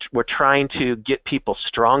trying to get people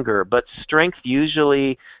stronger, but strength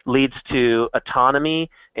usually leads to autonomy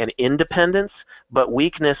and independence, but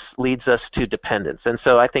weakness leads us to dependence. And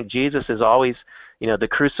so I think Jesus is always, the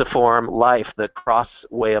cruciform life, the cross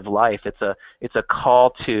way of life. It's a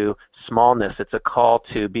call to smallness. It's a call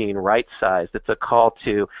to being right-sized. It's a call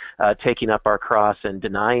to taking up our cross and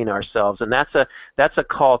denying ourselves. And that's a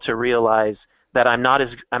call to realize that I'm not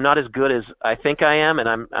as good as I think I am, and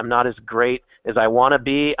I'm not as great as I want to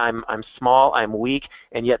be. I'm small, I'm weak,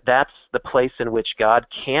 and yet that's the place in which God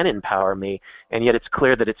can empower me. And yet it's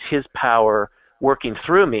clear that it's His power working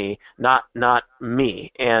through me, not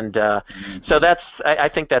me. And so I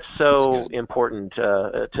think that's so important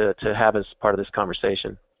to have as part of this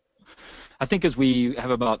conversation. I think as we have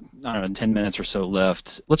about 10 minutes or so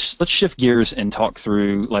left, let's shift gears and talk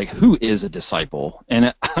through like who is a disciple.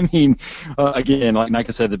 And I mean, again, like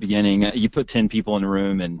Micah said at the beginning, you put 10 people in a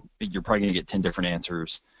room and you're probably going to get 10 different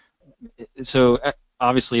answers. So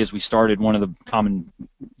obviously, as we started, one of the common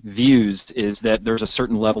views is that there's a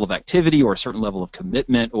certain level of activity or a certain level of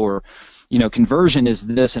commitment, or conversion is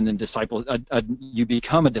this, and then you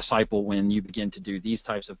become a disciple when you begin to do these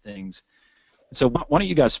types of things. So why don't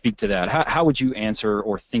you guys speak to that? How would you answer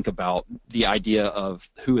or think about the idea of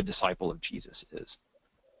who a disciple of Jesus is?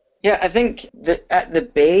 Yeah, I think that at the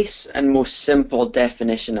base and most simple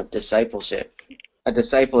definition of discipleship, a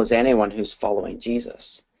disciple is anyone who's following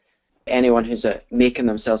Jesus. Anyone who's making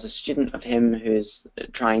themselves a student of Him, who's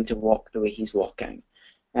trying to walk the way He's walking.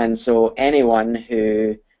 And so anyone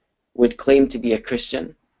who would claim to be a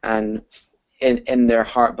Christian and in their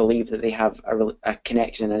heart believe that they have a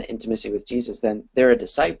connection and intimacy with Jesus, then they're a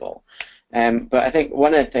disciple. But I think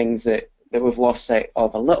one of the things that we've lost sight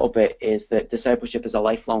of a little bit is that discipleship is a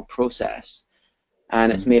lifelong process,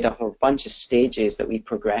 and it's made up of a bunch of stages that we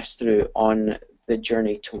progress through on the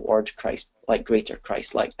journey toward Christ, like greater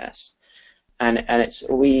Christ-likeness. And it's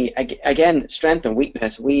again, strength and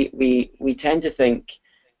weakness. We tend to think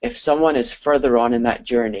if someone is further on in that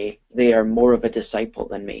journey, they are more of a disciple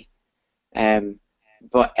than me.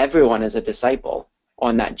 But everyone is a disciple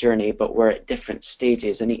on that journey, but we're at different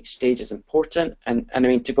stages, and each stage is important. And I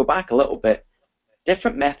mean, to go back a little bit,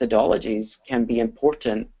 different methodologies can be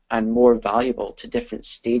important and more valuable to different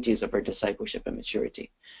stages of our discipleship and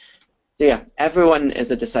maturity. So yeah, everyone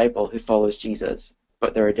is a disciple who follows Jesus,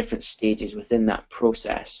 but there are different stages within that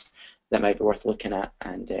process that might be worth looking at,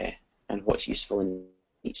 and what's useful in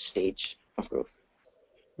each stage of growth.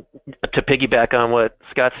 To piggyback on what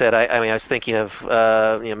Scott said, I mean, I was thinking of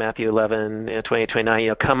Matthew 11, 28,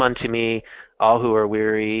 29. Come unto me, all who are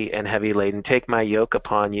weary and heavy laden. Take my yoke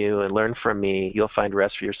upon you and learn from me. You'll find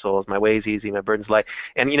rest for your souls. My way is easy, my burden's light.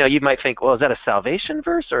 And you might think, well, is that a salvation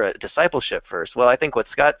verse or a discipleship verse? Well, I think what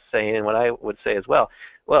Scott's saying, and what I would say as well,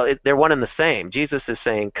 they're one and the same. Jesus is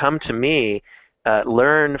saying, come to me,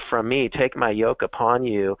 learn from me, take my yoke upon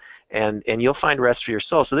you, and you'll find rest for your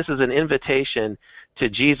soul. So this is an invitation to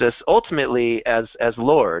Jesus ultimately as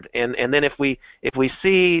Lord. And then if we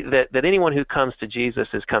see that anyone who comes to Jesus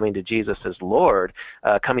is coming to Jesus as Lord,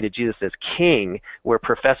 coming to Jesus as King, we're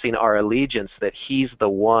professing our allegiance that He's the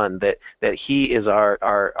one, that He is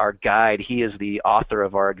our guide, He is the author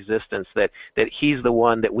of our existence, that He's the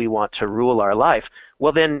one that we want to rule our life.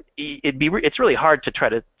 Well, then it's really hard to try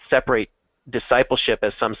to separate discipleship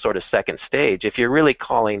as some sort of second stage. If you're really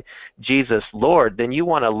calling Jesus Lord, then you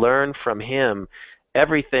want to learn from Him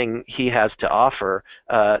everything He has to offer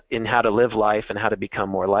in how to live life and how to become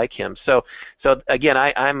more like Him. So again,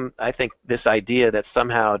 I think this idea that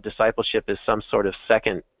somehow discipleship is some sort of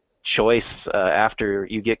second choice after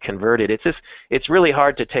you get converted, it's really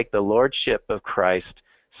hard to take the lordship of Christ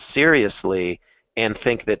seriously and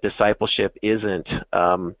think that discipleship isn't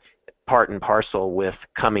part and parcel with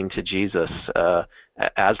coming to Jesus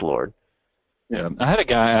as Lord. Yeah, I had a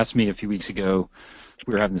guy ask me a few weeks ago.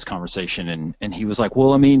 We were having this conversation, and he was like,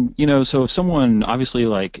 well, I mean, so if someone obviously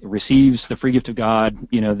like receives the free gift of God,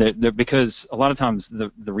 that because a lot of times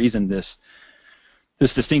the reason this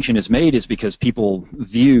distinction is made is because people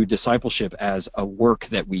view discipleship as a work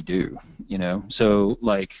that we do, so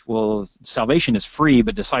like, well, salvation is free,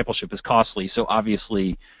 but discipleship is costly. So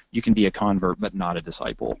obviously you can be a convert, but not a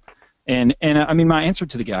disciple. And I mean, my answer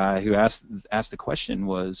to the guy who asked the question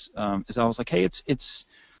was, is I was like, hey,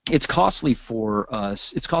 it's costly for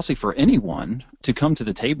us. It's costly for anyone to come to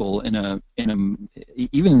the table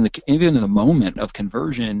even in the moment of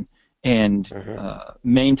conversion and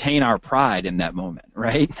maintain our pride in that moment,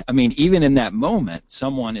 right? I mean, even in that moment,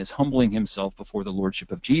 someone is humbling himself before the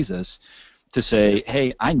lordship of Jesus, to say,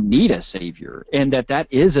 hey, I need a Savior, and that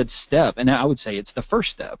is a step, and I would say it's the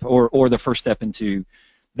first step, or the first step into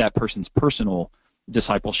that person's personal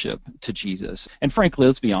discipleship to Jesus. And frankly,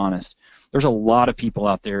 let's be honest, there's a lot of people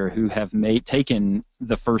out there who have taken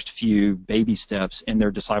the first few baby steps in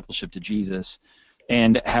their discipleship to Jesus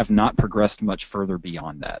and have not progressed much further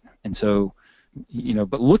beyond that. And so,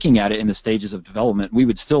 but looking at it in the stages of development, we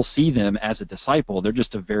would still see them as a disciple. They're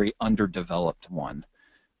just a very underdeveloped one,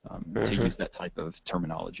 to use that type of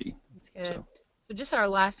terminology. That's good. So just our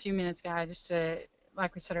last few minutes, guys, just to,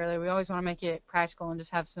 like we said earlier, we always want to make it practical and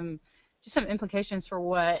just have some implications for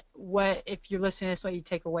what if you're listening to this, what you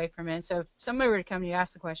take away from it. So if somebody were to come to you,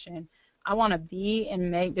 ask the question, I want to be and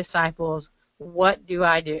make disciples, what do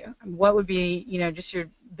I do? What would be, just your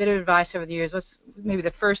bit of advice over the years? What's maybe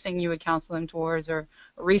the first thing you would counsel them towards, or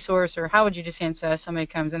a resource, or how would you just answer if somebody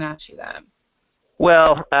comes and asks you that?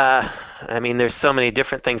 Well, there's so many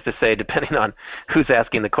different things to say depending on who's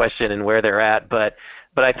asking the question and where they're at. But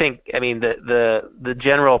I think, the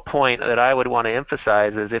general point that I would want to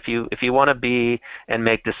emphasize is if you want to be and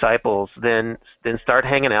make disciples, then start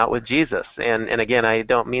hanging out with Jesus. And again, I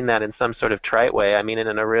don't mean that in some sort of trite way. I mean it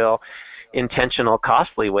in a real intentional,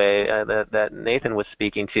 costly way that Nathan was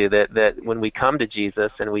speaking to, that when we come to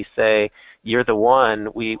Jesus and we say, you're the one,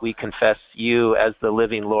 we confess you as the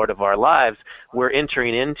living Lord of our lives, we're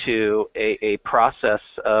entering into a process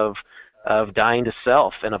of dying to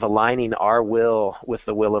self and of aligning our will with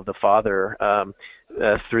the will of the Father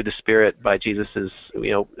through the Spirit by Jesus's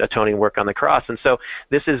atoning work on the cross. And so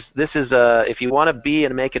this is if you want to be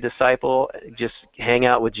and make a disciple, just hang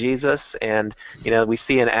out with Jesus. And we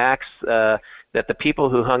see in Acts that the people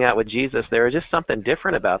who hung out with Jesus, there was just something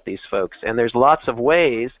different about these folks. And there's lots of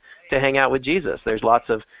ways to hang out with Jesus. There's lots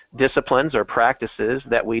of disciplines or practices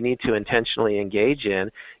that we need to intentionally engage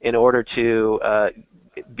in order to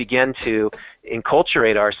begin to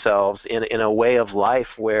enculturate ourselves in a way of life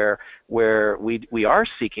where we are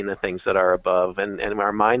seeking the things that are above, and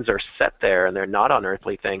our minds are set there and they're not on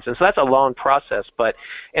earthly things. And so that's a long process. But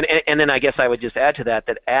and then I guess I would just add to that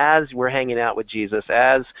as we're hanging out with Jesus,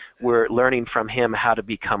 as we're learning from him how to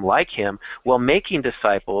become like him, well, making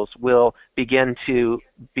disciples will begin to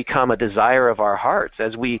become a desire of our hearts.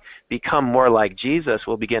 As we become more like Jesus,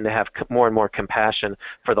 we'll begin to have more and more compassion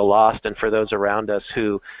for the lost and for those around us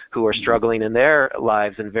who are struggling in their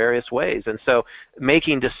lives in various ways. And so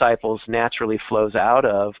making disciples naturally flows out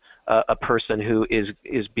of a person who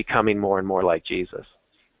is becoming more and more like Jesus.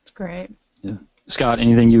 That's great. Yeah. Scott,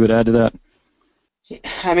 anything you would add to that?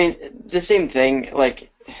 The same thing,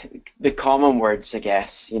 like the common words, I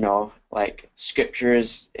guess, like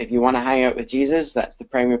scriptures. If you want to hang out with Jesus, that's the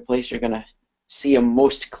primary place you're going to see him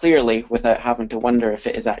most clearly without having to wonder if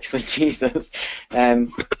it is actually Jesus.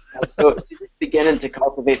 So just beginning to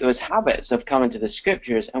cultivate those habits of coming to the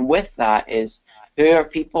scriptures, and with that is, who are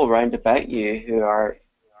people round about you who are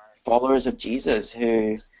followers of Jesus,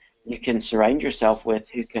 who you can surround yourself with,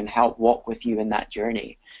 who can help walk with you in that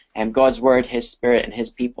journey. And God's Word, His Spirit, and His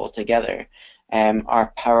people together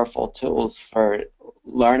are powerful tools for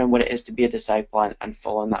learning what it is to be a disciple and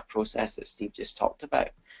following that process that Steve just talked about.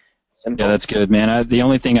 Simple. Yeah, that's good, man. The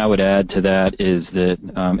only thing I would add to that is that,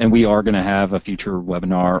 and we are going to have a future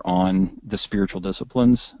webinar on the spiritual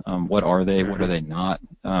disciplines. What are they? What are they not?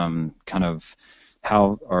 Kind of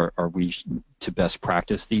how are we to best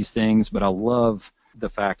practice these things? But I love the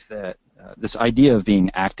fact that this idea of being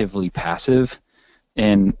actively passive.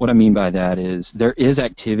 And what I mean by that is there is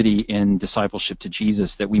activity in discipleship to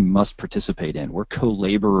Jesus that we must participate in. We're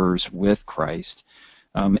co-laborers with Christ,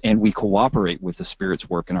 and we cooperate with the Spirit's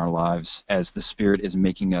work in our lives as the Spirit is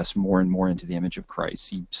making us more and more into the image of Christ.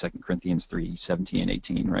 See 2 Corinthians 3:17 and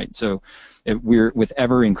 18, right? So we're with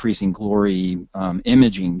ever-increasing glory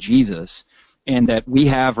imaging Jesus, and that we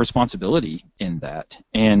have responsibility in that.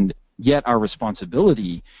 And yet our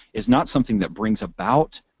responsibility is not something that brings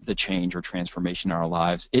about the change or transformation in our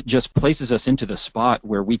lives. It just places us into the spot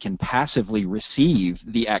where we can passively receive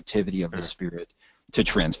the activity of the Spirit to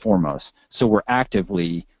transform us. So we're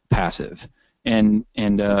actively passive. And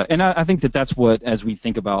I think that's what, as we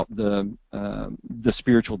think about the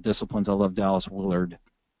spiritual disciplines, I love Dallas Willard,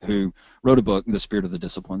 who wrote a book, The Spirit of the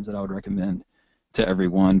Disciplines, that I would recommend to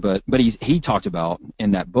everyone. But he talked about in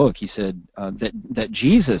that book, he said that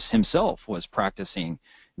Jesus himself was practicing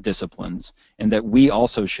disciplines, and that we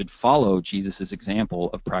also should follow Jesus's example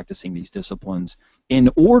of practicing these disciplines in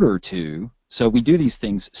order to, so we do these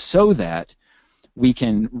things so that we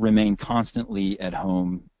can remain constantly at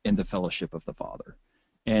home in the fellowship of the Father.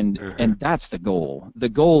 and that's the goal. The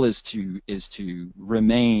goal is to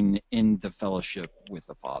remain in the fellowship with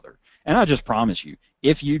the Father. And I just promise you,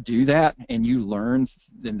 if you do that and you learn,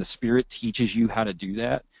 then the Spirit teaches you how to do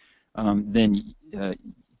that, then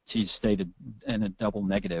to state in a double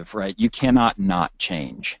negative, right? You cannot not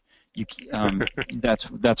change.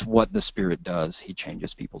 That's what the Spirit does. He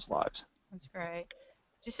changes people's lives. That's great.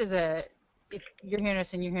 Just if you're hearing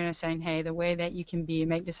us and you're hearing us saying, hey, the way that you can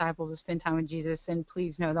make disciples is spend time with Jesus, then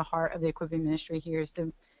please know the heart of the Equipping Ministry here is to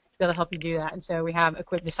be able to help you do that. And so we have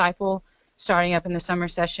Equip Disciple starting up in the summer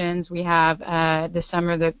sessions. We have this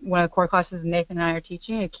summer, one of the core classes Nathan and I are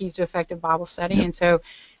teaching, Keys to Effective Bible Study. Yep. And so,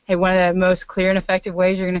 hey, one of the most clear and effective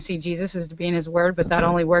ways you're going to see Jesus is to be in his word, but that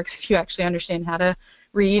only works if you actually understand how to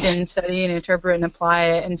read and study and interpret and apply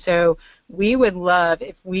it. And so we would love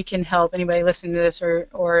if we can help anybody listening to this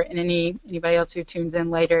or anybody else who tunes in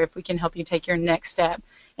later, if we can help you take your next step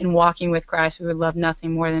in walking with Christ. We would love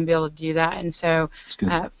nothing more than be able to do that. And so,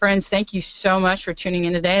 friends, thank you so much for tuning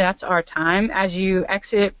in today. That's our time. As you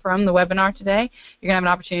exit from the webinar today, you're going to have an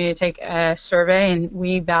opportunity to take a survey, and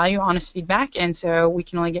we value honest feedback. And so we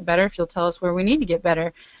can only get better if you'll tell us where we need to get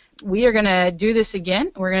better. We are going to do this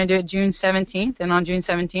again. We're going to do it June 17th, and on June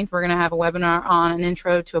 17th, we're going to have a webinar on an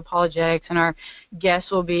intro to apologetics, and our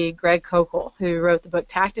guest will be Greg Kokel, who wrote the book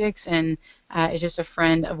Tactics and is just a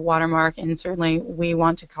friend of Watermark, and certainly we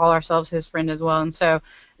want to call ourselves his friend as well. And so,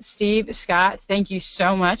 Steve, Scott, thank you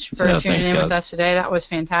so much for tuning in with us today. That was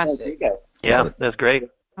fantastic. Yeah, that's great.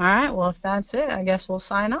 All right, well, if that's it, I guess we'll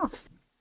sign off.